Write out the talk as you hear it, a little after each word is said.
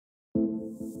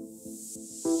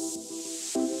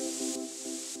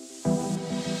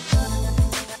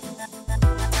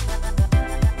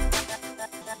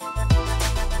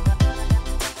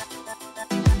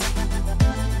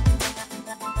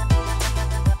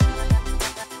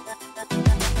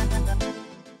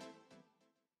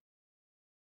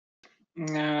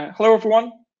Hello,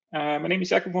 everyone. My name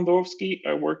is Jakub Wądołowski.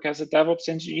 I work as a DevOps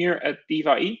engineer at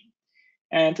diva-e.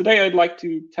 And today I'd like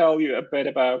to tell you a bit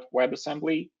about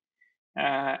WebAssembly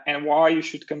and why you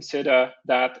should consider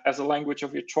that as a language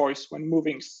of your choice when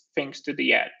moving things to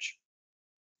the edge.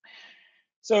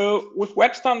 So with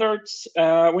web standards,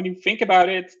 when you think about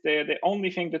it, the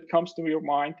only thing that comes to your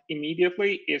mind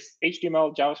immediately is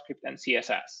HTML, JavaScript, and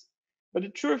CSS. But the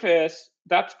truth is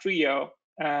that trio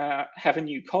have a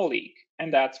new colleague,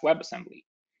 and that's WebAssembly.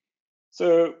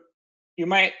 So you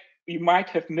might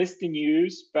have missed the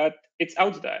news, but it's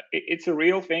out there. It's a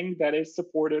real thing that is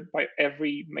supported by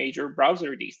every major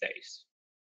browser these days.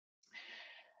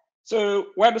 So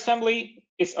WebAssembly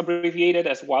is abbreviated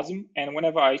as WASM, and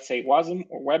whenever I say WASM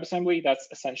or WebAssembly, that's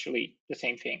essentially the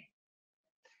same thing.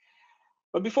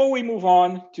 But before we move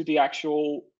on to the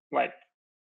actual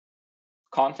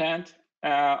content,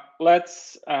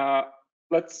 let's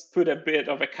put a bit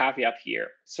of a caveat here.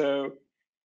 So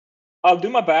I'll do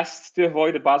my best to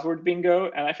avoid the buzzword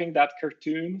bingo, and I think that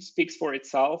cartoon speaks for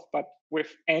itself. But with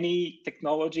any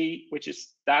technology which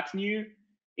is that new,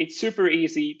 it's super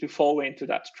easy to fall into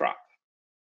that trap.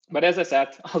 But as I said,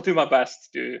 I'll do my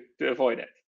best to avoid it.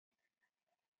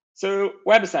 So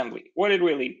WebAssembly, what it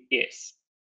really is.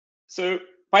 So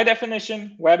by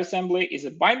definition, WebAssembly is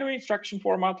a binary instruction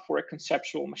format for a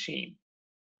conceptual machine.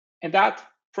 And that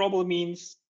probably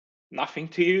means nothing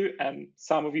to you, and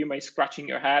some of you may scratching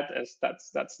your head as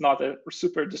that's not a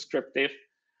super descriptive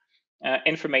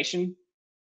information.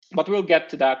 But we'll get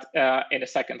to that in a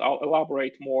second. I'll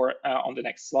elaborate more on the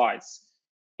next slides.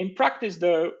 In practice,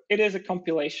 though, it is a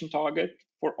compilation target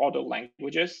for other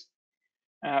languages.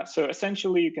 So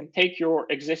essentially, you can take your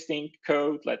existing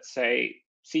code, let's say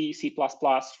C, C++,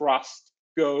 Rust,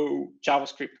 Go,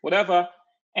 JavaScript, whatever,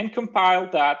 and compile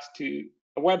that to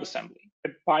a WebAssembly, a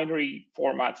binary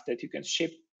format that you can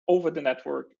ship over the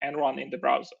network and run in the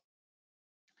browser.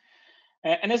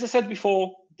 And as I said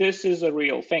before, this is a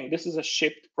real thing. This is a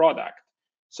shipped product.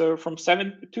 So from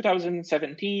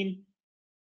 2017,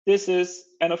 this is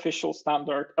an official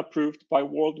standard approved by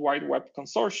World Wide Web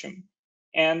Consortium.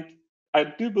 And I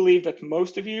do believe that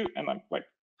most of you, and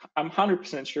I'm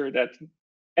 100% sure that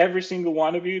every single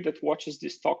one of you that watches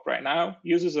this talk right now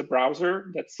uses a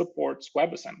browser that supports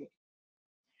WebAssembly.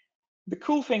 The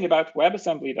cool thing about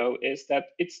WebAssembly, though, is that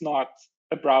it's not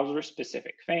a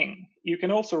browser-specific thing. You can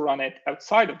also run it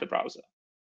outside of the browser.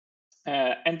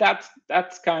 And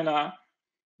that's kind of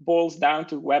boils down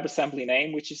to WebAssembly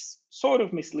name, which is sort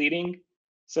of misleading.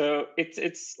 So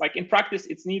it's like in practice,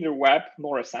 it's neither web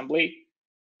nor assembly.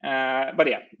 But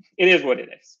yeah, it is what it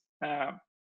is.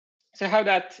 So how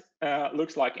that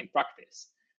looks like in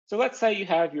practice. So let's say you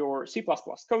have your C++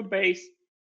 code base,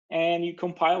 and you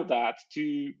compile that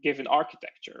to give an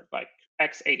architecture like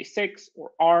x86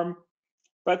 or ARM.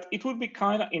 But it would be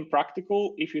kind of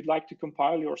impractical if you'd like to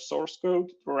compile your source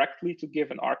code directly to give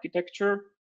an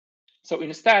architecture. So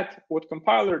instead, what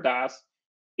compiler does,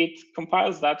 it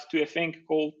compiles that to a thing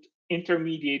called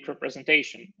intermediate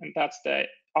representation, and that's the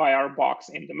IR box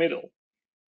in the middle.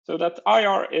 So that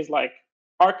IR is like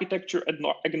architecture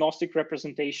agnostic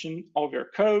representation of your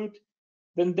code,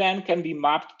 then can be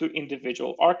mapped to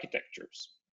individual architectures.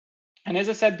 And as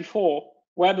I said before,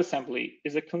 WebAssembly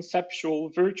is a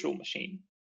conceptual virtual machine.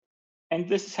 And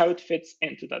this is how it fits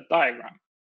into that diagram.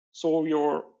 So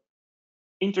your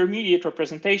intermediate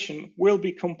representation will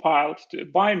be compiled to a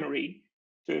binary,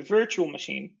 to a virtual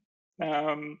machine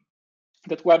that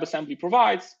WebAssembly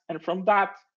provides. And from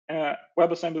that,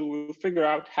 WebAssembly will figure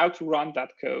out how to run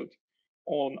that code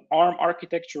on ARM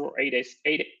architecture or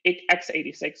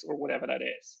x86 or whatever that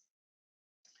is.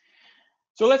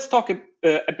 So let's talk a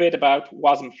bit about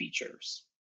WASM features.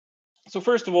 So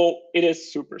first of all, it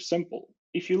is super simple.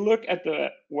 If you look at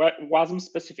the WASM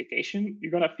specification,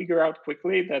 you're going to figure out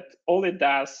quickly that all it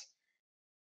does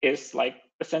is like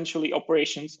essentially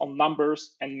operations on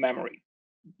numbers and memory.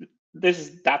 This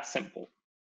is that simple.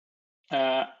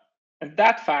 And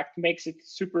that fact makes it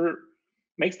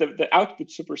the output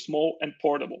super small and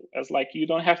portable, as like you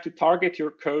don't have to target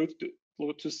your code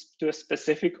to a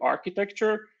specific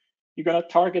architecture. You're going to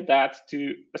target that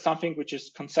to something which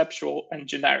is conceptual and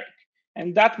generic.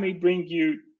 And that may bring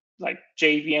you like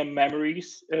JVM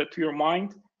memories to your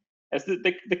mind, as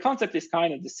the concept is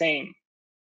kind of the same.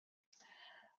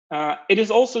 It is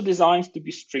also designed to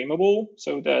be streamable.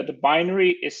 So the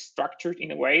binary is structured in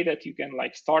a way that you can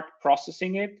like start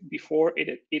processing it before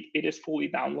it is fully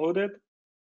downloaded,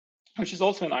 which is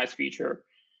also a nice feature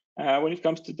when it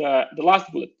comes to the last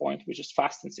bullet point, which is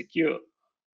fast and secure.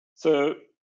 So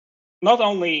not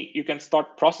only you can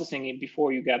start processing it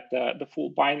before you get the full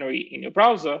binary in your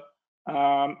browser,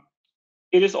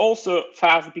 It is also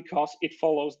fast because it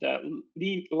follows the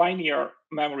linear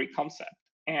memory concept,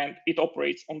 and it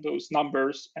operates on those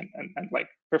numbers and like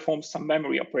performs some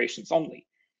memory operations only.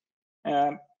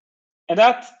 And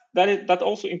that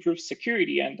also improves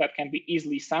security, and that can be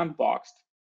easily sandboxed,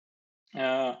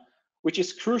 which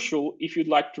is crucial if you'd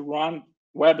like to run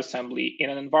WebAssembly in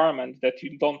an environment that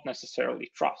you don't necessarily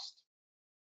trust.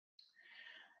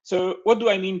 So what do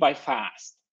I mean by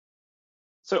fast?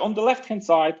 So on the left-hand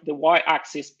side, the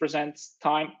y-axis presents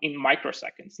time in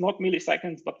microseconds, not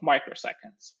milliseconds, but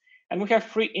microseconds. And we have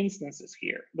 3 instances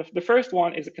here. The first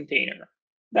one is a container.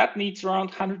 That needs around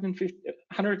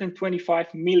 125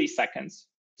 milliseconds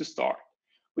to start,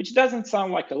 which doesn't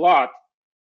sound like a lot.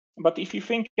 But if you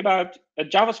think about a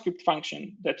JavaScript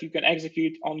function that you can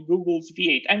execute on Google's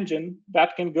V8 engine,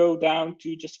 that can go down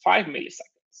to just 5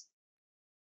 milliseconds.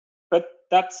 But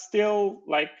that's still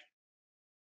like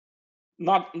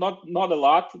not a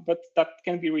lot, but that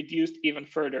can be reduced even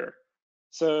further.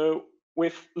 So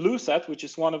with Lucet, which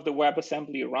is one of the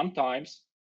WebAssembly runtimes,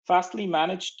 Fastly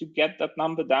managed to get that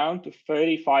number down to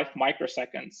 35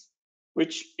 microseconds,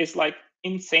 which is like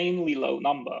insanely low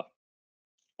number,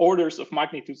 orders of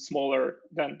magnitude smaller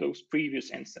than those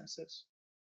previous instances.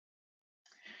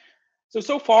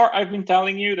 So far I've been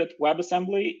telling you that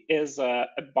WebAssembly is a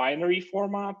binary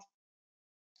format,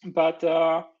 but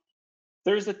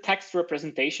there is a text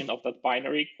representation of that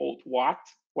binary called WAT,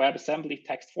 WebAssembly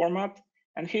text format.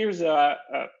 And here's a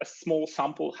small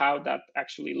sample how that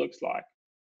actually looks like.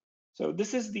 So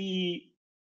this is a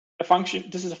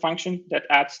function that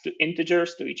adds 2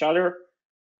 integers to each other,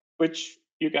 which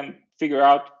you can figure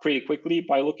out pretty quickly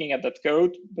by looking at that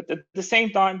code. But at the same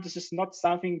time, this is not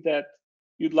something that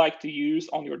you'd like to use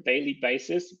on your daily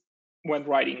basis when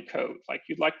writing code. Like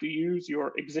you'd like to use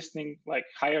your existing like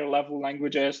higher level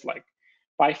languages like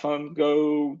Python,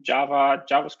 Go, Java,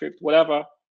 JavaScript, whatever,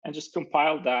 and just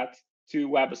compile that to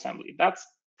WebAssembly. That's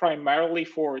primarily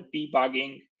for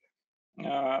debugging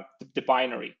the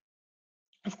binary.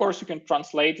 Of course, you can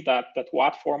translate that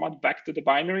WAT format back to the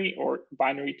binary or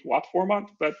binary to WAT format,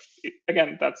 but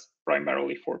again, that's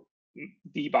primarily for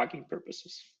debugging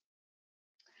purposes.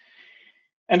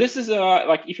 And this is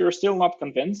like, if you're still not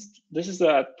convinced, this is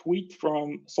a tweet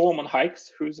from Solomon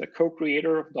Hykes, who's a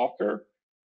co-creator of Docker.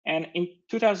 And in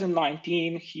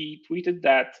 2019, he tweeted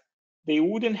that they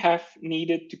wouldn't have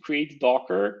needed to create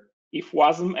Docker if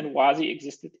WASM and WASI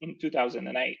existed in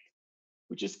 2008,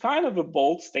 which is kind of a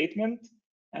bold statement,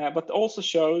 but also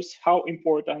shows how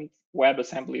important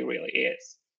WebAssembly really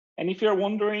is. And if you're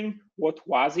wondering what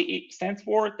WASI stands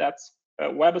for, that's a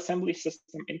WebAssembly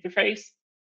System Interface,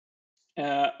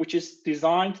 which is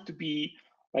designed to be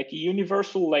like a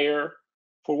universal layer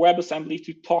for WebAssembly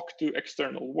to talk to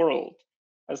external world.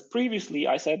 As previously,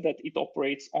 I said that it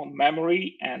operates on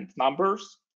memory and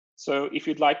numbers. So if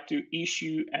you'd like to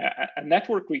issue a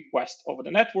network request over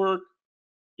the network,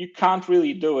 you can't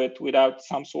really do it without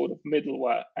some sort of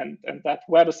middleware. And that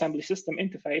WebAssembly System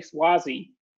Interface, WASI,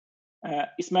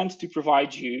 is meant to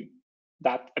provide you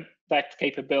that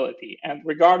capability. And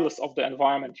regardless of the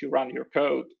environment you run your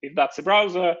code, if that's a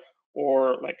browser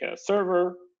or like a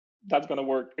server, that's going to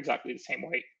work exactly the same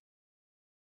way.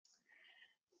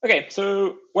 Okay,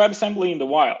 so WebAssembly in the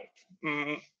wild.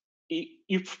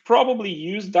 You've probably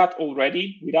used that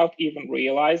already without even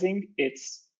realizing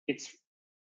it's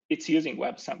using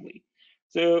WebAssembly.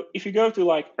 So if you go to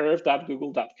like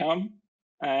earth.google.com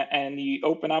and you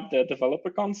open up the developer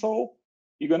console,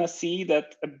 you're gonna see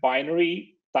that a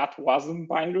binary, that WASM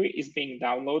binary, is being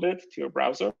downloaded to your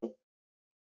browser,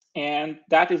 and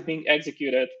that is being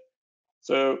executed.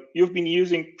 So you've been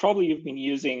using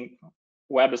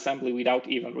WebAssembly without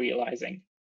even realizing.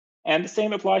 And the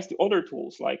same applies to other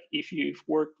tools. Like if you've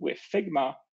worked with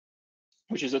Figma,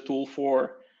 which is a tool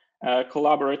for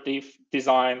collaborative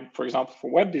design, for example, for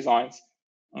web designs,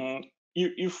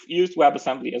 you've used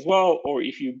WebAssembly as well. Or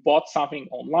if you bought something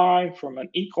online from an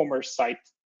e-commerce site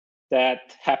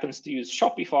that happens to use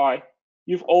Shopify,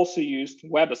 you've also used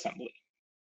WebAssembly.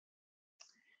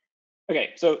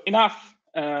 Okay, so enough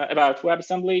about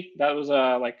WebAssembly. That was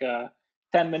like a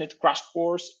 10-minute crash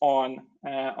course on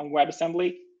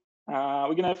WebAssembly.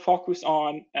 We're gonna focus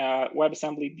on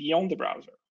WebAssembly beyond the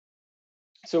browser.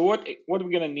 So what are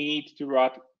we gonna need to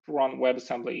run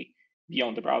WebAssembly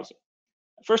beyond the browser?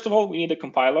 First of all, we need a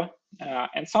compiler,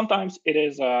 and sometimes it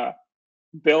is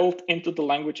built into the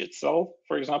language itself.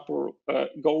 For example,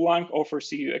 Golang offers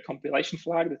you a compilation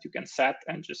flag that you can set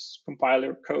and just compile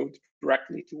your code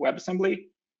directly to WebAssembly.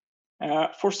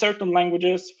 For certain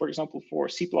languages, for example, for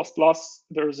C++,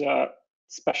 there's a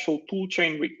special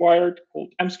toolchain required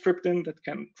called mscripting that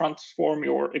can transform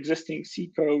your existing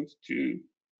C code to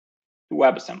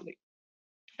WebAssembly.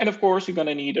 And of course, you're going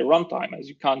to need a runtime, as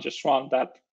you can't just run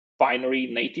that binary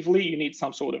natively. You need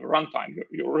some sort of a runtime.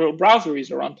 Your browser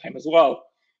is a runtime as well.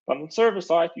 But on server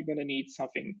side, you're going to need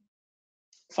something,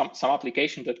 some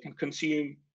application that can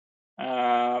consume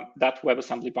that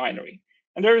WebAssembly binary.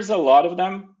 And there is a lot of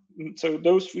them. So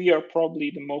those three are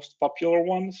probably the most popular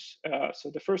ones.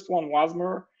 So the first one,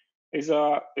 Wasmer, is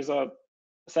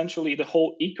essentially the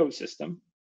whole ecosystem.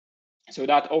 So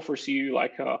that offers you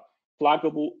like a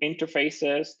pluggable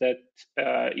interfaces that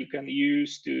you can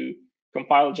use to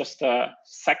compile just a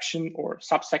section or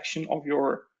subsection of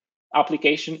your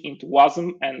application into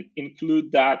WASM and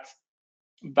include that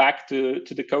back to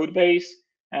the code base.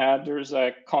 There's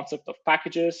a concept of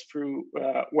packages through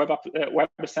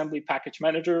WebAssembly Package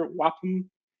Manager, WAPM.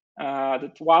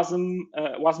 That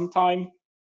WASM time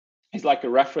is like a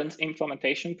reference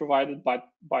implementation provided by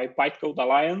Bytecode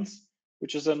Alliance,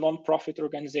 which is a non-profit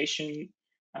organization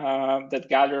that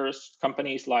gathers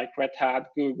companies like Red Hat,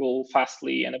 Google,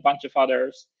 Fastly, and a bunch of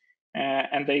others.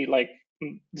 And they like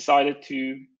decided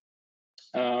to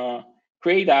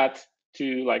create that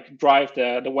to like drive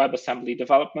the WebAssembly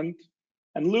development.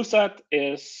 And Lucet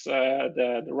is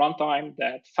the runtime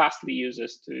that Fastly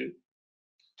uses to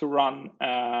run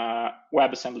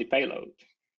WebAssembly payload.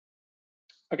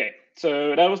 Okay,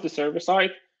 so that was the server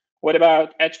side. What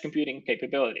about edge computing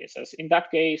capabilities? As in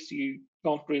that case, you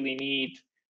don't really need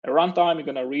a runtime. You're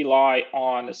going to rely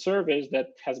on a service that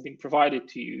has been provided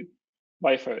to you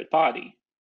by a third party.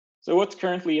 So what's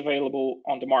currently available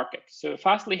on the market? So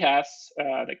Fastly has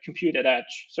the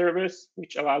Compute@Edge service,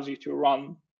 which allows you to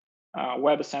run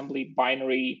WebAssembly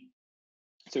binary.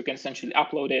 So you can essentially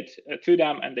upload it to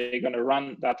them, and they're going to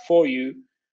run that for you.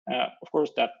 Of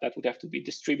course, that would have to be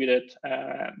distributed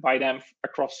by them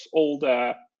across all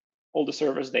the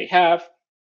servers they have.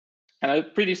 And a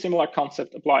pretty similar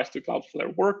concept applies to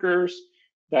Cloudflare workers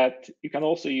that you can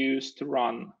also use to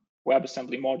run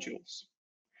WebAssembly modules.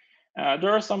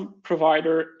 There are some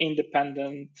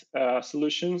provider-independent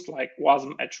solutions like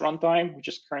WASM Edge Runtime, which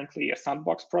is currently a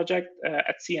sandbox project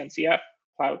at CNCF,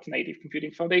 Cloud Native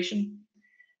Computing Foundation.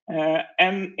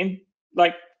 And in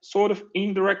like sort of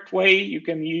indirect way, you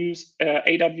can use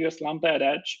AWS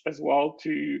Lambda@Edge as well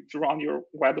to run your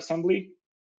WebAssembly.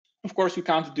 Of course, you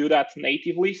can't do that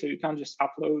natively, so you can't just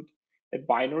upload a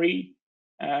binary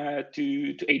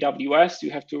to AWS. You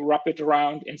have to wrap it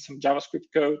around in some JavaScript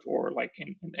code or like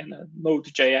in a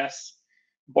Node.js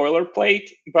boilerplate,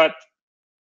 but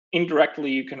indirectly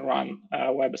you can run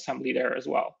WebAssembly there as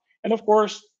well. And of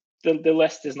course, the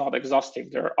list is not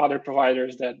exhaustive. There are other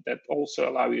providers that also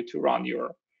allow you to run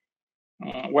your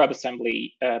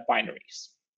WebAssembly binaries.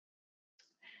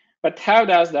 But how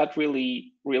does that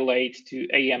really relate to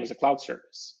AEM as a cloud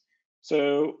service?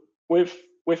 So with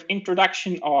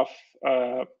introduction of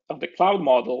the cloud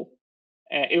model,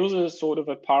 it was a sort of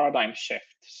a paradigm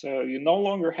shift. So you no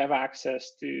longer have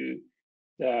access to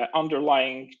the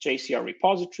underlying JCR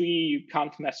repository. You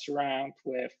can't mess around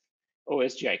with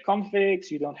OSGI configs.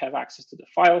 You don't have access to the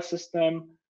file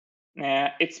system.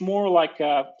 It's more like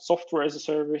a software as a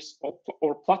service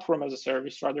or platform as a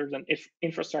service rather than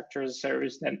infrastructure as a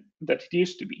service than that it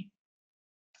used to be.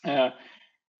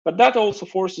 But that also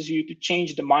forces you to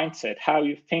change the mindset, how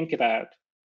you think about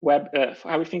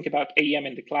how you think about AEM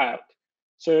in the cloud.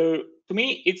 So to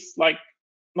me, it's like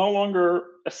no longer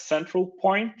a central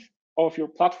point of your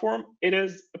platform. It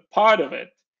is a part of it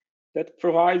that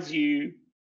provides you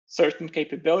certain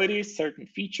capabilities, certain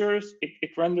features.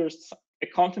 It renders a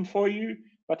content for you,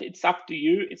 but it's up to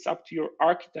you. It's up to your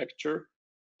architecture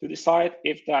to decide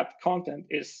if that content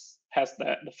has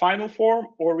the final form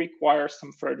or requires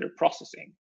some further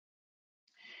processing.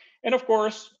 And of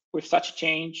course, with such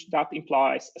change, that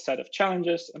implies a set of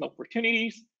challenges and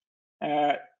opportunities.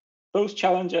 Those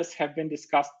challenges have been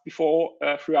discussed before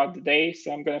throughout the day,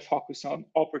 so I'm going to focus on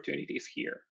opportunities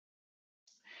here.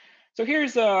 So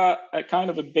here's a kind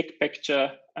of a big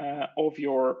picture of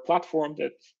your platform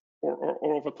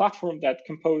or of a platform that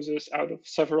composes out of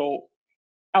several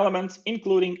elements,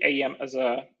 including AEM as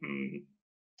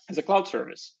a cloud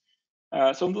service.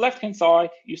 So on the left-hand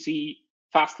side, you see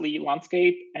Fastly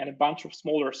landscape and a bunch of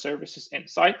smaller services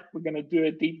inside. We're going to do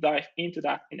a deep dive into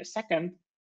that in a second.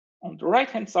 On the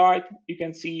right-hand side, you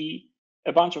can see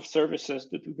a bunch of services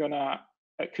that we're going to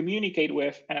communicate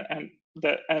with, and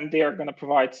they are going to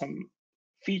provide some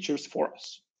features for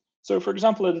us. So for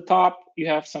example, at the top, you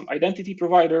have some identity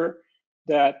provider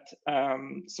that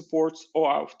supports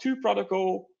OAuth 2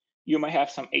 protocol. You may have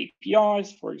some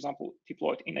APIs, for example,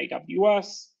 deployed in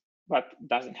AWS. but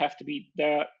doesn't have to be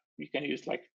there. You can use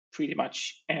like pretty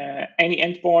much any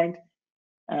endpoint.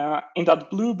 In that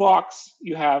blue box,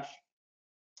 you have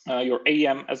your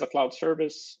AEM as a cloud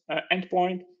service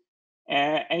endpoint.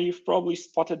 And you've probably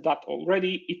spotted that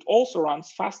already. It also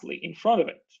runs Fastly in front of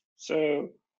it. So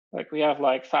like we have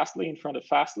like Fastly in front of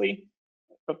Fastly.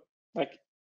 But like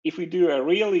if we do a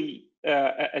really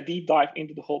a deep dive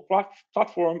into the whole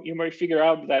platform, you may figure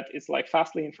out that it's like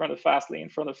Fastly in front of Fastly in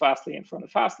front of Fastly in front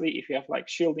of Fastly if you have like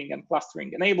shielding and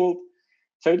clustering enabled.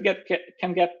 So it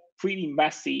can get pretty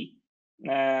messy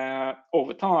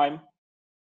over time.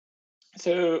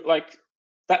 So like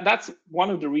that's one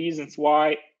of the reasons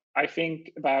why I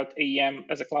think about AEM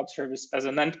as a cloud service as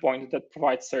an endpoint that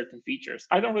provides certain features.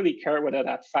 I don't really care whether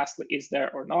that Fastly is there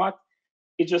or not.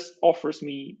 It just offers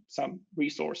me some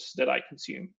resource that I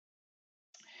consume.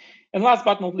 And last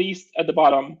but not least, at the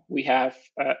bottom, we have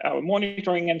our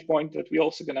monitoring endpoint that we're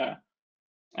also gonna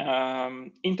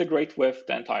integrate with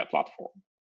the entire platform.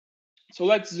 So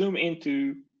let's zoom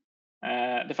into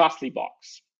the Fastly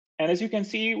box. And as you can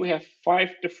see, we have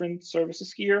 5 different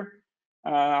services here.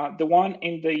 The one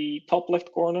in the top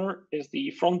left corner is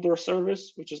the front door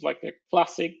service, which is like the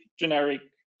classic generic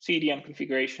CDN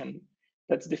configuration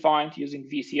that's defined using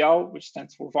VCL, which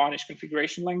stands for Varnish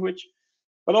Configuration Language.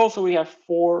 But also we have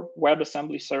 4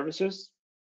 WebAssembly services.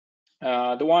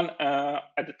 The one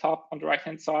at the top on the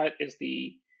right-hand side is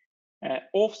the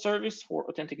auth service for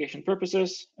authentication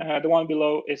purposes. The one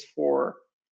below is for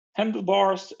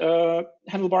handlebars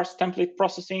template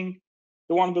processing.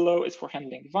 The one below is for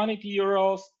handling vanity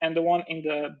URLs, and the one in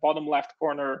the bottom left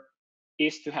corner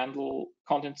is to handle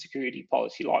content security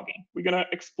policy logging. We're gonna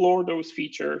explore those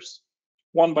features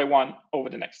one by one over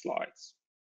the next slides.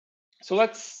 So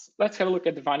let's have a look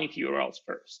at the vanity URLs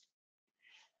first.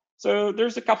 So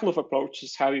there's a couple of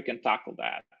approaches how you can tackle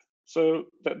that. So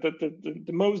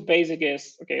the most basic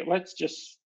is, okay, let's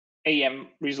just AEM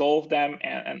resolve them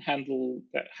and handle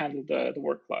the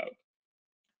workload.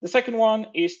 The second one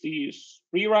is to use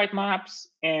rewrite maps,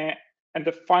 and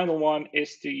the final one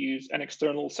is to use an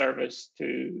external service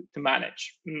to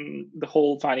manage the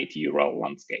whole vanity URL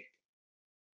landscape.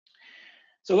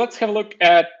 So let's have a look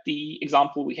at the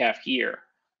example we have here.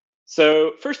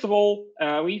 So first of all,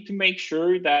 we need to make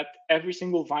sure that every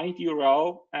single vanity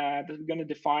URL that we're going to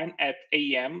define at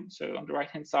AEM, so on the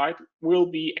right-hand side, will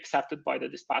be accepted by the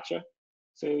dispatcher.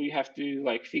 So you have to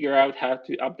like figure out how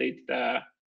to update the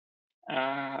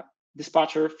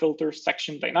dispatcher filter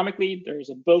section dynamically. There's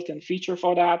a built-in feature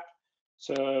for that.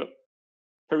 So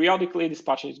periodically,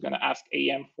 dispatcher is going to ask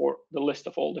AEM for the list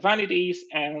of all the vanities,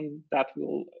 and that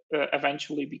will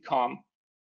eventually become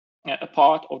a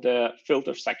part of the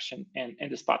filter section in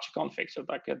dispatcher config, so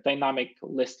like a dynamic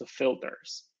list of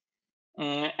filters.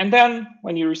 And then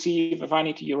when you receive a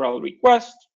vanity URL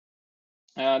request,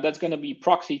 that's going to be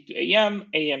proxied to AEM.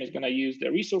 AEM is going to use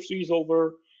the resource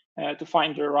resolver to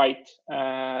find the right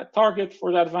target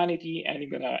for that vanity, and you're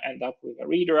going to end up with a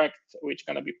redirect, which is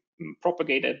going to be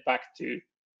propagated back to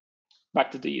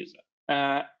the user.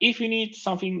 If you need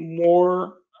something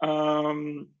more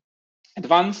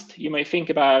advanced, you may think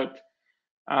about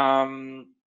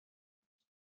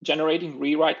generating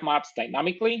rewrite maps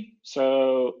dynamically.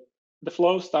 So the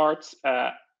flow starts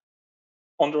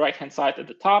on the right-hand side at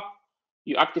the top.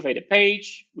 You activate a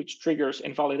page, which triggers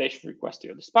invalidation request to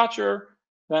your dispatcher.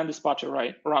 Then dispatcher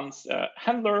runs a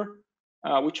handler,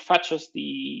 which fetches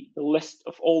the list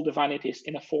of all the vanities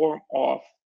in a form of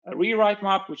a rewrite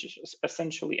map, which is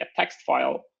essentially a text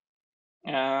file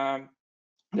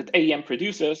that AEM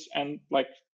produces. And like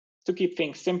to keep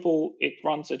things simple, it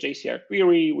runs a JCR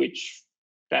query, which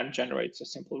then generates a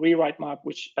simple rewrite map,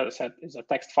 which, as I said, is a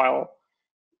text file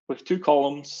with 2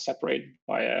 columns separated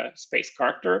by a space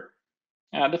character.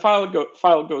 The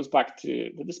file goes back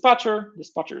to the dispatcher.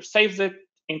 Dispatcher saves it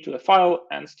into a file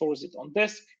and stores it on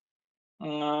disk.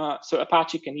 So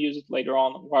Apache can use it later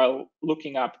on while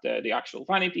looking up the actual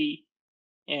vanity.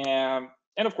 And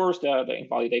of course, the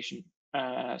invalidation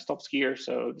stops here.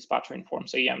 So dispatcher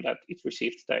informs AEM that it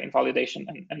received the invalidation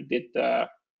and did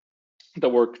the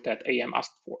work that AEM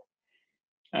asked for.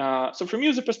 So from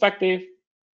user perspective,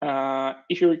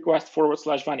 if you request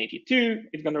 /vanity2,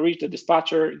 it's going to reach the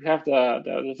dispatcher. You have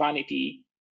the vanity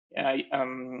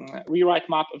rewrite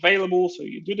map available. So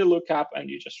you do the lookup and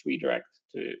you just redirect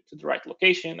to the right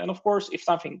location. And of course, if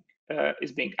something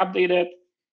is being updated,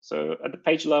 so at the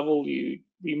page level, you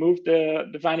remove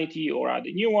the vanity or add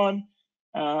a new one.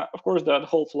 Of course, the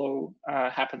whole flow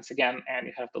happens again, and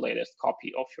you have the latest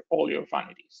copy of all your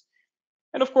vanities.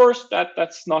 And of course,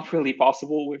 that's not really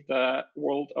possible with the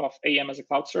world of AEM as a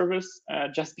cloud service,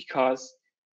 just because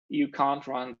you can't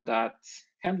run that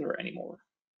handler anymore.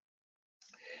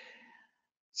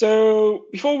 So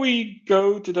before we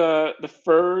go to the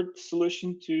third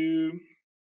solution to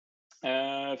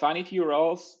vanity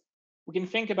URLs, we can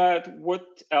think about what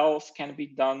else can be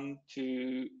done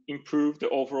to improve the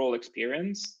overall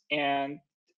experience. And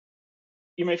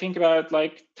you may think about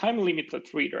like time-limited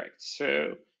redirects.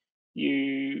 So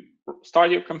you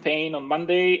start your campaign on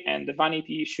Monday, and the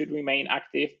vanity should remain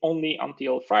active only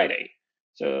until Friday.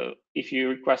 So if you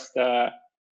request the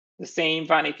same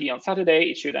vanity on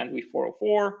Saturday, it should end with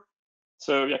 404.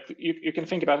 So you can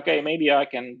think about, okay, maybe I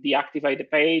can deactivate the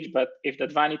page, but if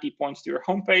that vanity points to your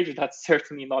homepage, that's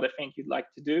certainly not a thing you'd like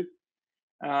to do.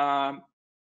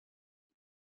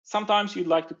 Sometimes you'd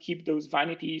like to keep those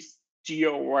vanities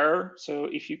geo-aware. So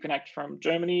if you connect from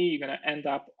Germany, you're going to end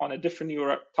up on a different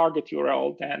target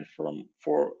URL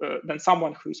than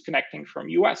someone who's connecting from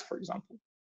US, for example.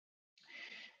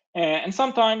 And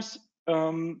sometimes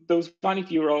those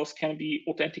vanity URLs can be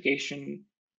authentication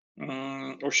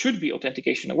or should be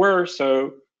authentication aware.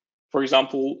 So, for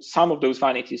example, some of those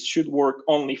vanities should work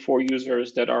only for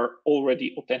users that are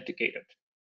already authenticated.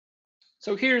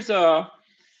 So here's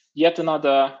yet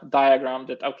another diagram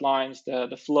that outlines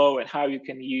the flow and how you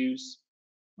can use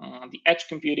the edge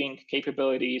computing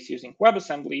capabilities using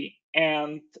WebAssembly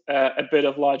and a bit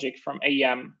of logic from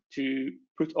AEM to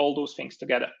put all those things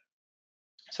together.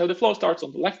 So the flow starts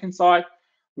on the left-hand side.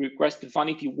 We request the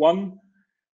vanity 1.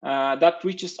 That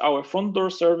reaches our front door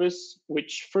service,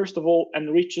 which first of all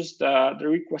enriches the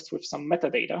request with some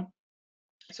metadata.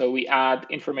 So we add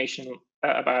information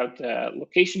about the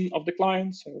location of the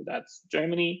client, so that's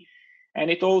Germany. And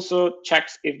it also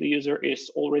checks if the user is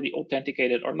already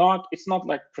authenticated or not. It's not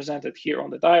like presented here on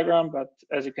the diagram, but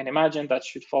as you can imagine, that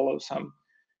should follow some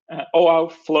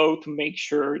OAuth flow to make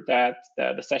sure that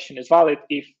the session is valid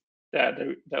if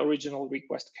the original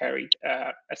request carried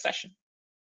a session.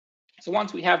 So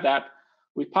once we have that,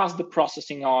 we pass the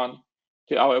processing on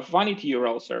to our vanity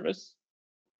URL service,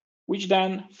 which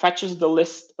then fetches the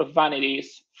list of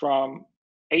vanities from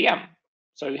AEM.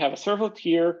 So you have a servlet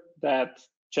here that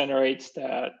generates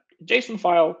the JSON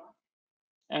file,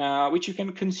 which you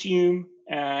can consume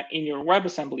in your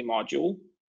WebAssembly module.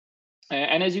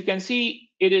 And as you can see,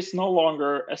 it is no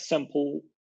longer a simple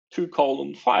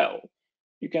 2-column file.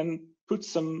 You can put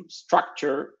some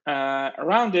structure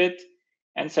around it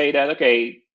and say that,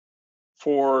 okay,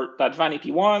 for that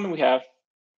vanity 1, we have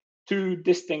 2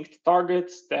 distinct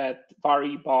targets that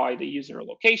vary by the user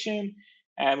location.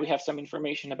 And we have some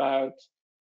information about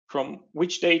from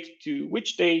which date to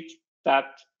which date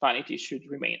that vanity should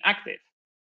remain active.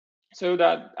 So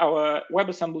that our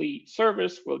WebAssembly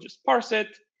service will just parse it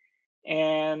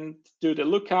and do the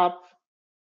lookup,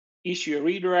 issue a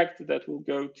redirect that will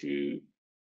go to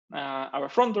our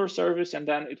front door service, and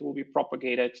then it will be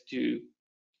propagated to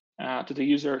the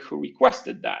user who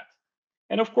requested that.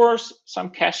 And of course, some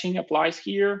caching applies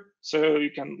here. So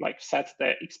you can like set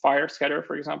the expires header,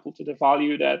 for example, to the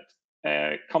value that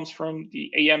comes from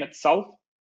the AEM itself.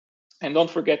 And don't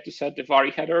forget to set the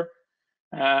vari header,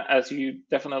 as you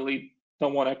definitely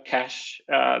don't want to cache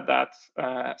that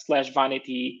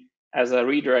 /vanity as a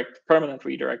redirect, permanent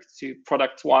redirect to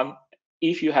product 1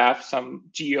 if you have some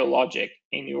geo logic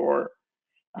in your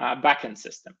backend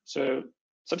system. So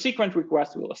subsequent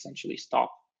requests will essentially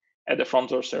stop at the front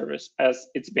door service as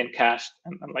it's been cached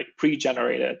and like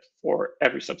pre-generated for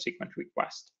every subsequent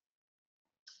request.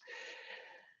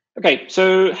 Okay,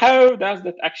 so how does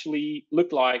that actually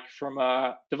look like from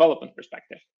a development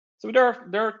perspective? So there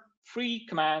are 3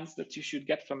 commands that you should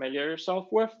get familiar yourself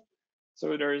with.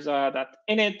 So there's that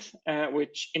init,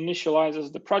 which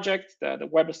initializes the project, the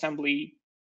WebAssembly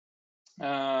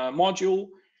module.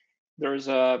 There's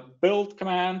a build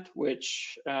command,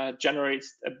 which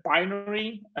generates a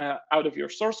binary out of your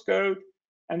source code.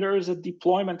 And there is a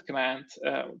deployment command,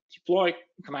 deploy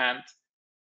command,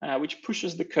 which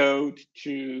pushes the code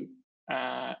to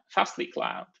Fastly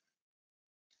Cloud.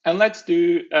 And let's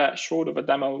do a short of a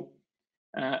demo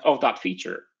of that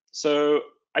feature. So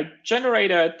I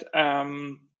generated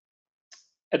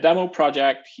a demo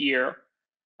project here,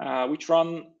 which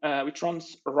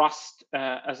runs Rust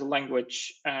as a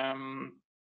language.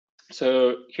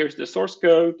 So here's the source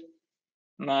code.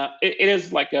 It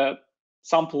is like a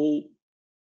sample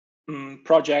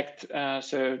project,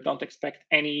 so don't expect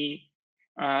any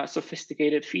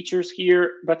sophisticated features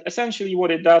here. But essentially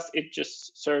what it does, it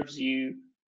just serves you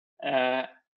a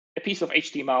piece of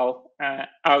HTML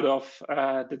out of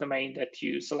the domain that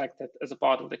you selected as a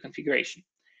part of the configuration.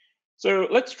 So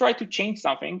let's try to change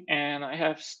something, and I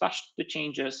have stashed the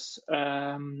changes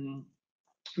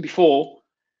before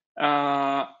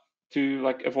to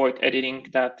like avoid editing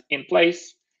that in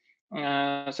place.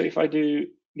 So if I do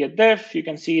get div, you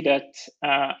can see that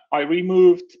I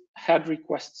removed head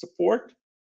request support.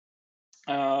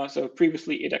 So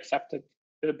previously it accepted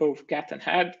both get and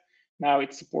head. Now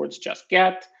it supports just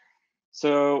get.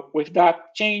 So with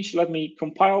that change, let me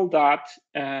compile that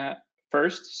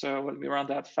first. So let me run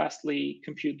that fastly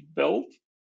compute build.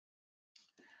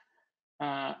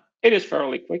 It is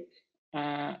fairly quick.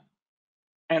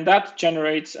 And that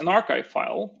generates an archive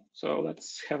file. So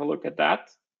let's have a look at that.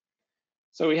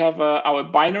 So we have our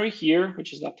binary here,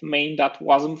 which is that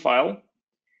main.wasm file,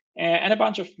 and a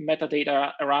bunch of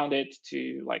metadata around it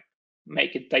to like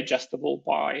make it digestible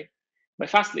by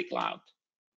Fastly Cloud.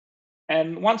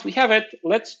 And once we have it,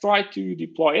 let's try to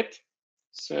deploy it.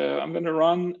 So I'm going to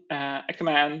run a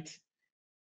command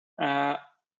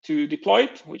to deploy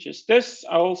it, which is this.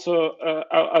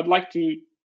 I'd like to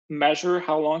measure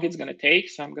how long it's going to take.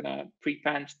 So I'm going to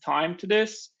prepend time to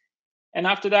this. And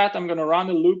after that, I'm going to run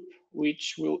a loop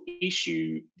which will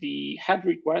issue the head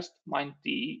request, mind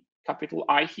the capital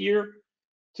I here,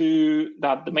 to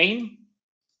that domain,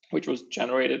 which was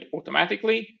generated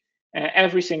automatically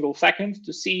every single second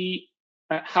to see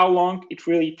how long it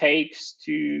really takes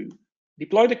to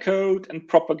deploy the code and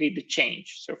propagate the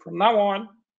change. So from now on,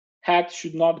 head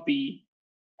should not be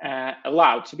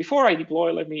allowed. So before I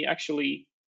deploy, let me actually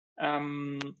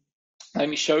let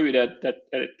me show you that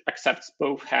it accepts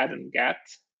both head and get.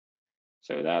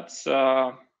 So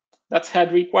that's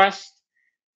head request,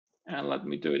 and let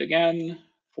me do it again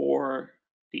for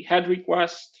the head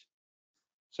request.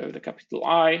 So the capital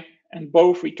I, and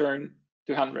both return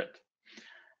 200.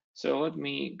 So let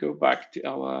me go back to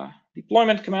our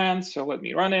deployment command. So let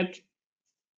me run it.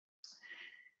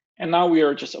 And now we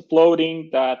are just uploading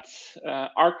that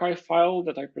archive file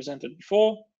that I presented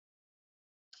before.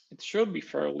 It should be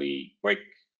fairly quick.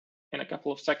 In a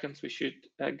couple of seconds, we should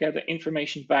get the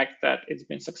information back that it's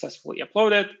been successfully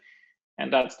uploaded.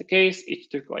 And that's the case.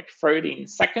 It took like 13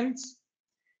 seconds.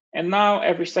 And now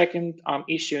every second, I'm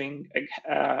issuing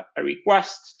a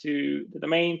request to the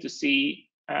domain to see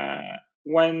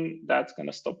when that's going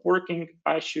to stop working.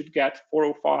 I should get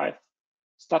 405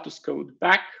 status code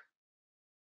back.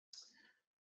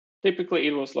 Typically,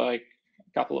 it was like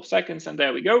a couple of seconds, and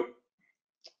there we go.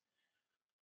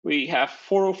 We have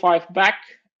 405 back.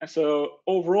 And so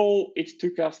overall, it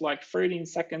took us like 13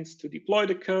 seconds to deploy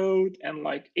the code and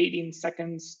like 18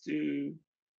 seconds to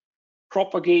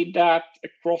propagate that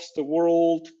across the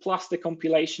world, plus the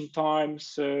compilation time.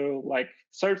 So like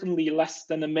certainly less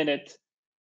than a minute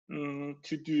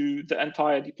to do the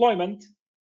entire deployment.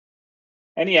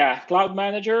 And yeah, Cloud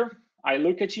Manager, I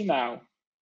look at you now.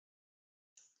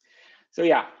 So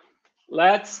yeah,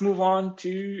 let's move on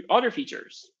to other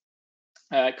features.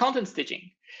 Content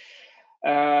stitching.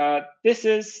 This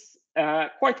is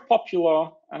quite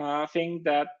popular thing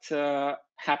that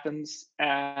happens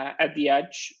at the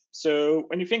edge. So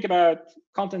when you think about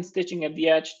content stitching at the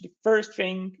edge, the first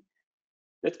thing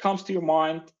that comes to your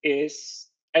mind is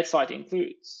edge site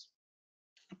includes.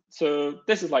 So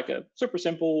this is like a super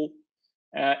simple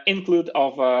include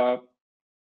of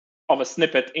a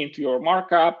snippet into your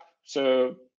markup.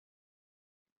 So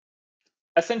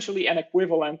essentially an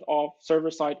equivalent of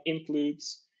server-side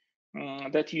includes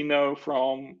that you know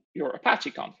from your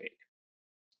Apache config.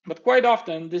 But quite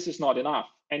often, this is not enough,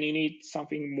 and you need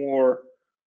something more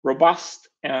robust.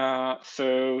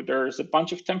 So there's a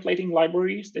bunch of templating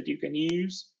libraries that you can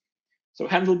use. So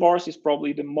Handlebars is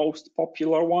probably the most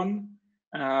popular one,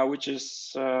 which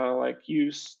is like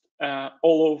used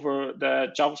all over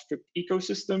the JavaScript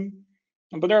ecosystem.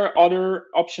 But there are other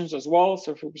options as well.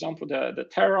 So for example, the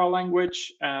Terra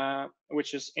language,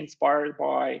 which is inspired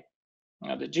by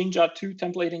the Jinja 2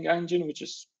 templating engine, which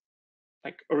is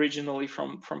like originally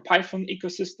from Python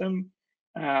ecosystem.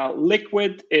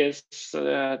 Liquid is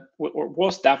or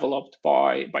was developed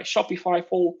by Shopify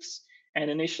folks, and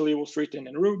initially was written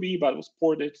in Ruby, but was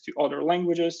ported to other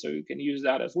languages, so you can use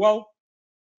that as well.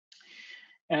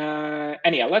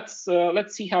 And yeah, let's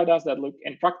see how does that look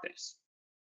in practice.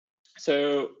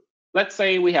 So let's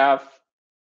say we have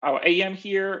our AEM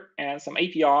here and some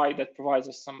API that provides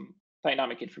us some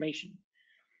dynamic information.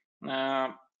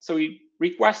 So we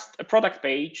request a product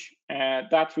page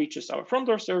that reaches our front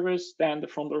door service. Then the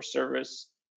front door service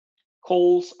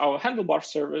calls our handlebar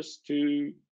service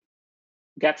to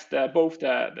get both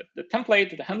the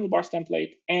template, the handlebars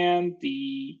template, and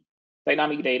the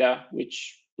dynamic data,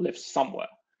 which lives somewhere.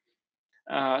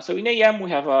 So in AEM, we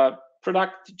have a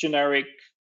product generic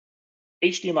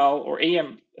HTML, or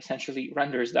AEM essentially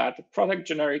renders that product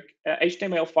generic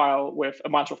HTML file with a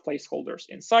bunch of placeholders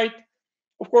inside.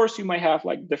 Of course, you might have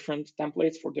like different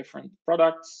templates for different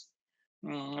products,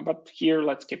 but here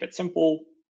let's keep it simple.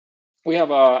 We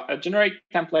have a generic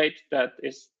template that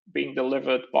is being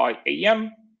delivered by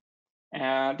AEM.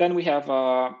 Then we have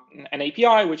an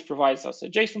API which provides us a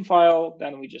JSON file.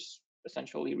 Then we just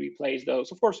essentially replace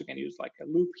those. Of course, you can use like a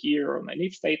loop here or an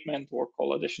if statement or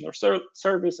call additional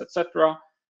service, etc.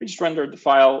 We just render the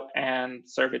file and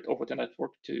serve it over the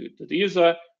network to the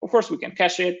user. Of course, we can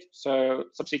cache it, so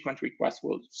subsequent requests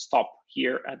will stop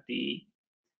here at the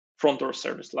front door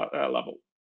service level.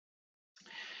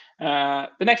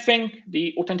 The next thing,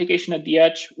 the authentication at the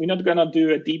edge. We're not gonna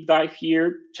do a deep dive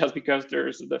here just because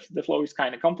the flow is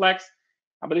kind of complex,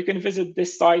 but you can visit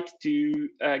this site to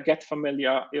get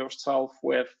familiar yourself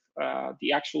with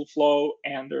the actual flow,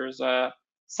 and there's a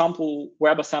sample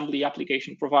WebAssembly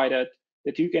application provided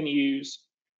that you can use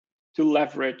to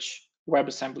leverage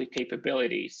WebAssembly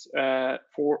capabilities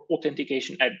for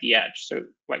authentication at the edge. So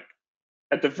like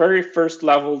at the very first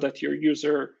level that your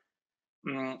user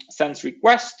sends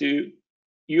requests to,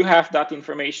 you have that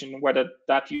information whether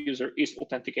that user is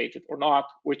authenticated or not,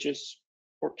 which is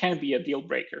or can be a deal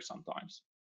breaker sometimes.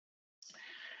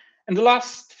 And the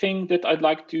last thing that I'd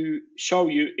like to show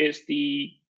you is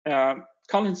the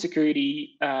content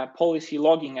security policy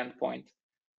logging endpoint,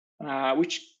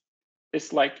 which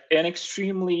is like an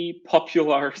extremely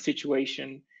popular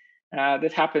situation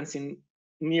that happens in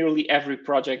nearly every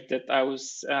project that I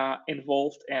was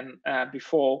involved in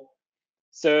before.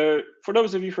 So for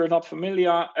those of you who are not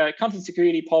familiar, content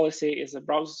security policy is a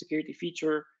browser security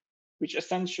feature, which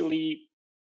essentially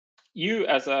you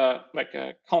as a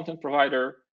content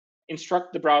provider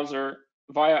instruct the browser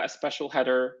via a special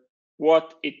header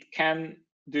what it can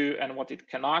do and what it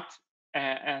cannot.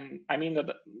 And I mean that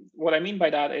what I mean by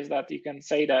that is that you can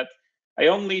say that I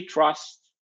only trust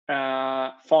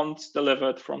fonts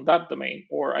delivered from that domain,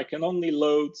 or I can only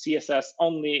load CSS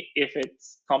only if it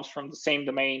comes from the same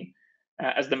domain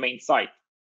as the main site.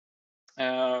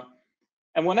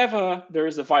 And whenever there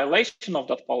is a violation of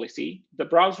that policy, the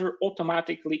browser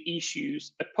automatically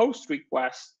issues a post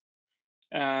request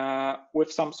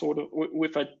with some sort of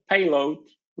with a payload,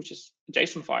 which is a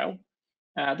JSON file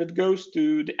that goes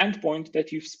to the endpoint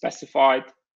that you've specified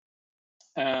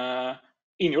in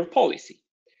your policy.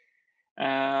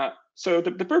 So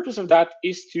the purpose of that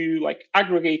is to like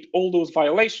aggregate all those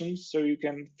violations so you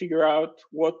can figure out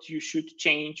what you should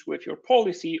change with your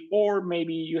policy, or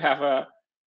maybe you have a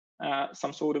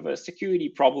some sort of a security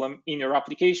problem in your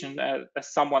application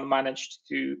as someone managed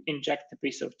to inject a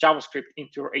piece of JavaScript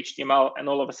into your HTML, and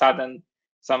all of a sudden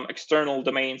some external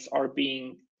domains are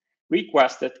being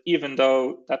requested even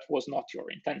though that was not your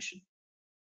intention.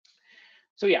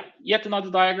 So yeah, yet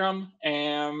another diagram.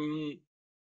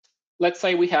 Let's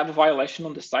say we have a violation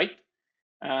on the site.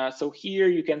 So here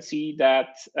you can see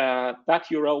that that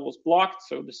URL was blocked.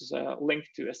 So this is a link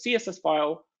to a CSS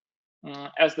file,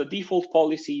 as the default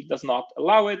policy does not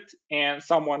allow it, and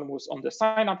someone was on the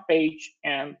sign up page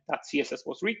and that CSS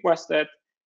was requested.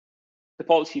 The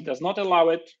policy does not allow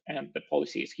it, and the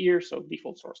policy is here. So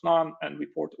default source none, and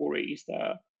report URI is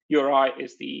the URI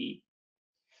is the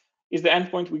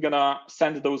endpoint we're gonna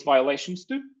send those violations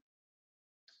to.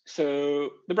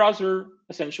 So the browser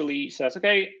essentially says,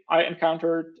 okay, I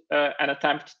encountered an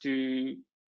attempt to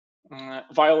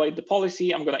violate the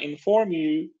policy. I'm going to inform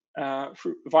you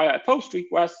via a post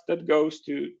request that goes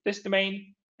to this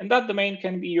domain. And that domain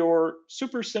can be your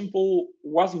super simple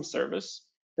WASM service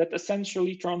that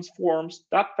essentially transforms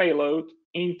that payload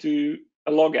into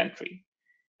a log entry.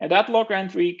 And that log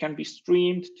entry can be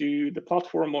streamed to the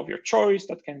platform of your choice.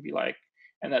 That can be like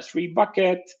an S3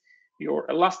 bucket, your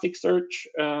Elasticsearch,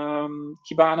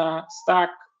 Kibana stack,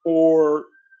 or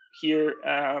here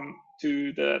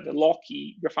to the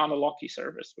Loki, Grafana Loki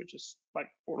service, which is like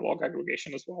for log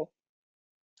aggregation as well.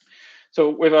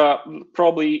 So with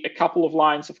probably a couple of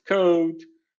lines of code,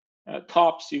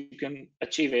 tops, you can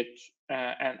achieve it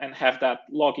and have that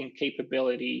logging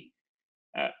capability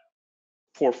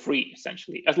for free,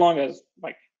 essentially, as long as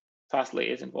like Fastly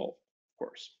is involved, of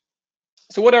course.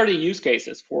 So what are the use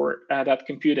cases for that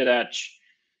computed edge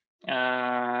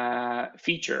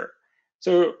feature?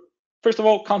 So first of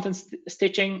all, content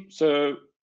stitching. So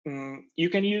you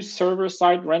can use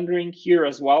server-side rendering here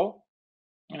as well.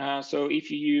 So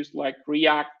if you use like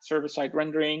React server-side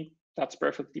rendering, that's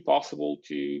perfectly possible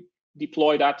to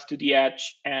deploy that to the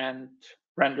edge and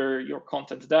render your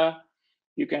content there.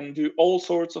 You can do all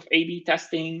sorts of A/B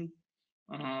testing.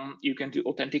 You can do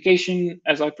authentication,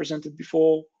 as I presented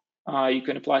before. You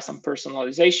can apply some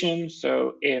personalization.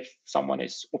 So if someone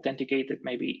is authenticated,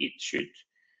 maybe it should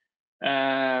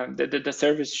the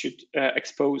service should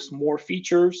expose more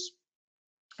features.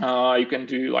 You can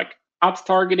do like ad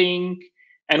targeting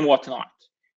and whatnot.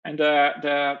 And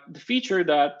the feature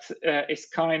that is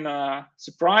kind of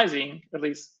surprising, at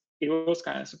least it was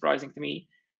kind of surprising to me,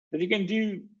 that you can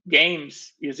do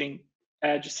games using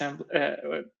edge assembly,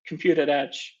 computed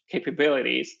edge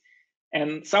capabilities.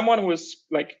 And someone was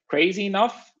like crazy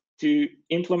enough to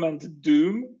implement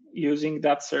Doom using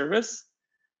that service.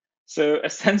 So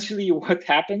essentially, what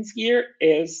happens here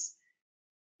is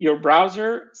your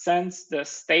browser sends the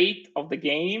state of the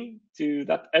game to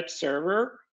that edge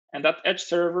server, and that edge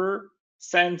server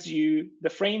sends you the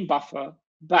frame buffer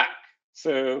back.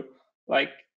 So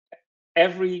like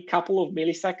every couple of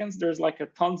milliseconds, there's like a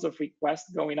tons of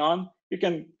requests going on. You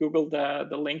can Google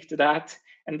the link to that.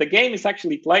 And the game is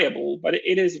actually playable, but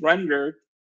it is rendered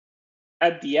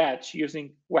at the edge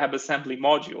using WebAssembly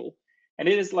module. And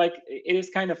it is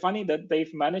kind of funny that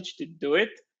they've managed to do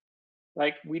it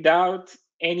like without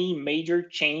any major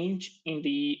change in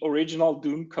the original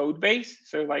Doom code base.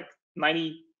 So like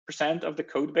 90% of the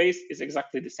code base is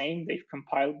exactly the same. They've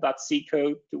compiled that C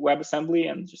code to WebAssembly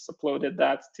and just uploaded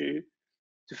that to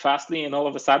Fastly, and all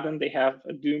of a sudden they have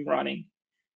a Doom running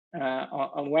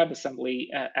on WebAssembly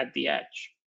at the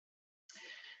edge.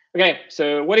 Okay,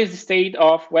 so what is the state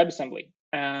of WebAssembly?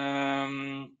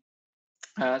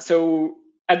 So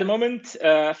at the moment,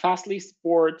 Fastly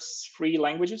supports 3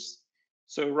 languages.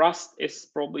 So Rust is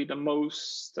probably the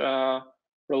most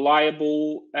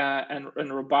reliable and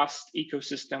robust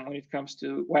ecosystem when it comes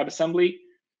to WebAssembly.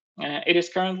 It is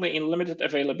currently in limited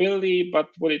availability, but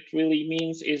what it really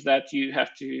means is that you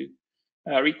have to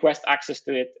request access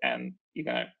to it and you're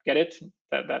gonna get it.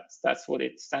 That's what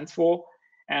it stands for.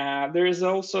 There is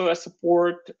also a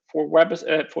support for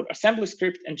for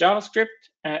AssemblyScript and JavaScript.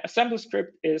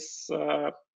 AssemblyScript is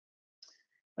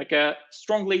like a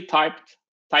strongly typed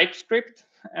TypeScript,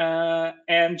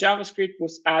 and JavaScript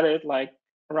was added like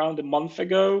around a month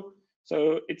ago.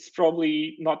 So it's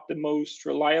probably not the most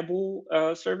reliable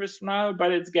service now,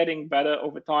 but it's getting better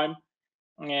over time.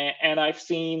 And I've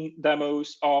seen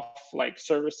demos of like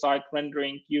server-side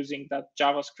rendering using that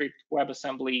JavaScript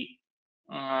WebAssembly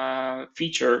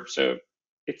feature, so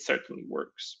it certainly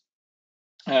works.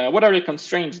 What are the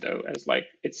constraints though? As like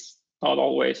it's not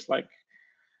always like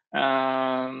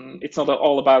it's not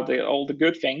all about all the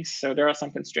good things. So there are some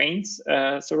constraints.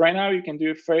 So right now you can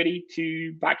do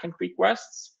 32 backend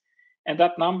requests, and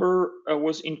that number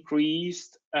was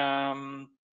increased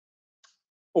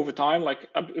over time. Like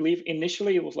I believe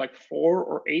initially it was like 4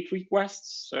 or 8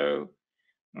 requests. So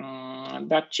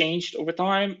that changed over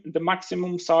time. The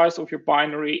maximum size of your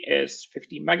binary is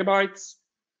 50 megabytes.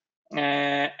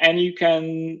 And you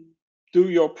can do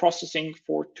your processing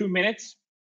for 2 minutes.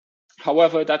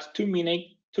 However, that 2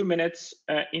 minutes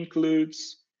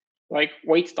includes like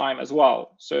wait time as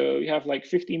well. So you have like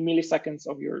 15 milliseconds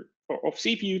of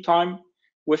CPU time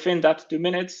within that 2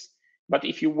 minutes. But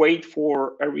if you wait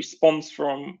for a response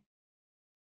from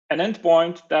an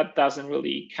endpoint, that doesn't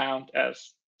really count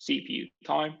as CPU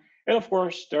time. And of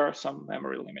course, there are some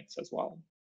memory limits as well.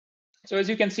 So as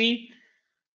you can see,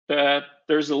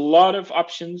 there's a lot of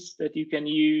options that you can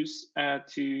use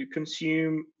to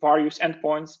consume various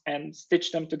endpoints and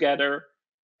stitch them together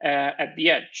at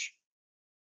the edge.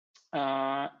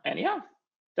 And yeah,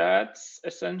 that's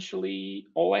essentially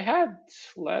all I had.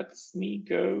 Let me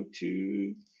go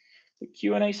to the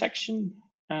Q&A section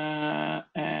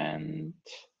and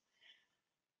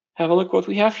have a look what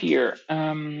we have here.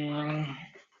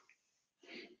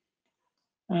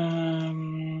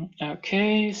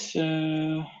 Okay,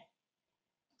 so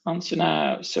answer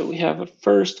now. So we have a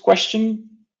first question.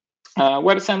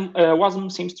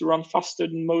 WASM seems to run faster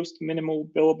than most minimal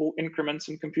billable increments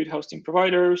in compute hosting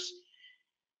providers.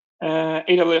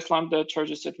 AWS Lambda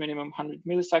charges at minimum 100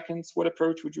 milliseconds. What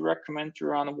approach would you recommend to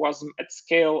run WASM at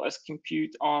scale as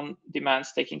compute on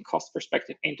demands taking cost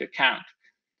perspective into account?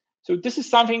 So this is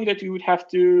something that you would have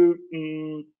to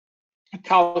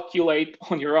calculate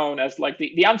on your own. As like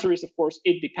the answer is, of course,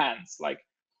 it depends. Like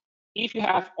if you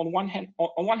have on one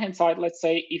hand side, let's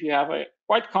say if you have a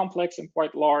quite complex and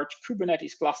quite large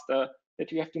Kubernetes cluster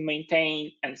that you have to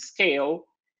maintain and scale,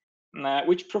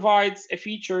 which provides a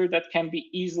feature that can be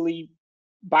easily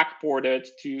backported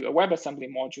to a WebAssembly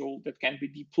module that can be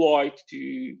deployed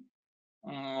to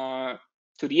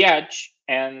the edge,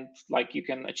 and like you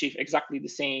can achieve exactly the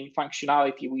same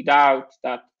functionality without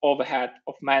that overhead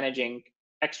of managing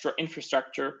extra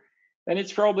infrastructure, then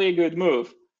it's probably a good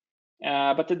move.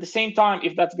 But at the same time,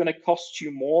 if that's going to cost you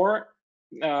more,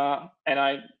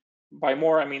 and by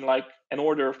more I mean like an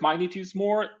order of magnitudes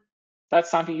more, that's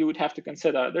something you would have to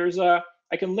consider.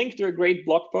 I can link to a great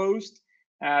blog post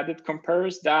that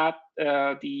compares that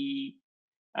the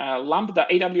Lambda,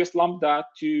 AWS Lambda,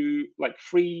 to like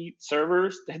free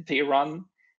servers that they run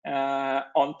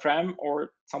on-prem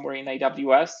or somewhere in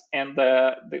AWS, and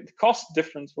the cost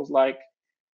difference was like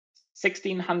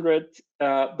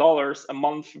 $1,600 a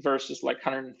month versus like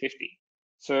 150.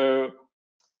 So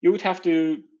you would have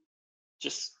to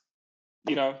just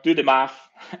do the math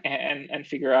and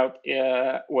figure out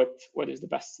what is the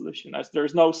best solution. As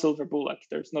there's no silver bullet,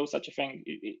 there's no such a thing.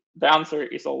 The answer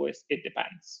is always it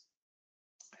depends.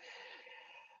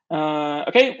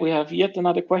 Okay, we have yet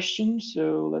another question,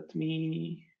 so let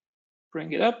me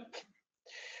bring it up.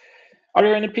 Are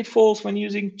there any pitfalls when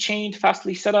using chained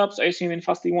Fastly setups? I assume in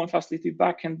Fastly 1, Fastly 2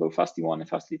 backend, both Fastly 1 and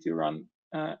Fastly 2 run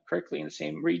correctly in the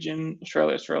same region,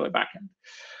 Australia backend.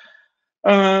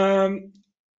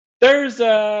 There's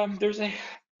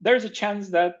a chance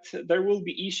that there will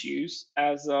be issues,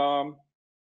 as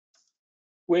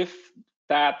with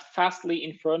that Fastly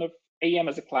in front of AEM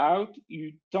as a cloud,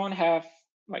 you don't have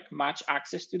like much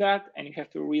access to that, and you have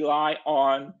to rely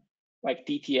on like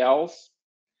TTLs.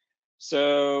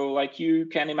 So like you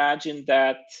can imagine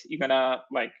that you're gonna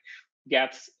like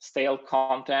get stale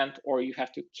content, or you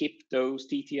have to keep those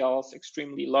TTLs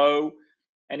extremely low.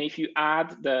 And if you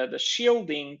add the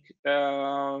shielding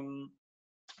to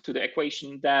the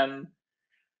equation, then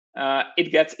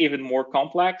it gets even more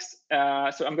complex.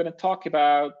 So I'm going to talk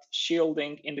about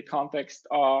shielding in the context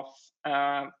of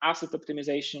asset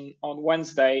optimization on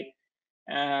Wednesday.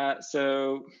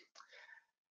 So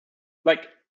like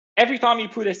every time you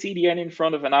put a CDN in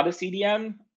front of another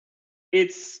CDN,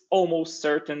 it's almost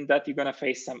certain that you're going to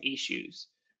face some issues.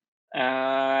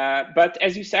 But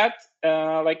as you said,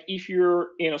 like if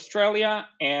you're in Australia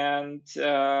and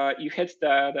you hit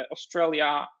the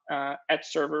Australia edge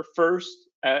server first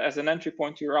as an entry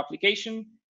point to your application,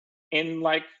 in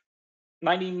like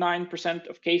 99%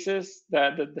 of cases,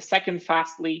 the second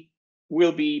Fastly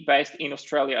will be based in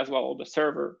Australia as well. The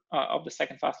server of the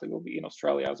second Fastly will be in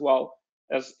Australia as well,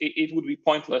 as it would be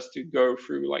pointless to go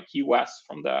through like US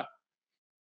from the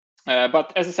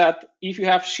but as I said, if you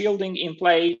have shielding in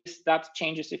place, that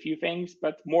changes a few things,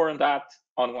 but more on that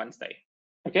on Wednesday.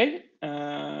 Okay,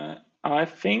 I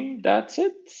think that's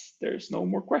it. There's no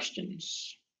more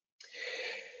questions.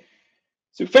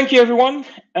 So thank you, everyone.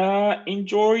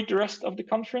 Enjoy the rest of the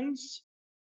conference.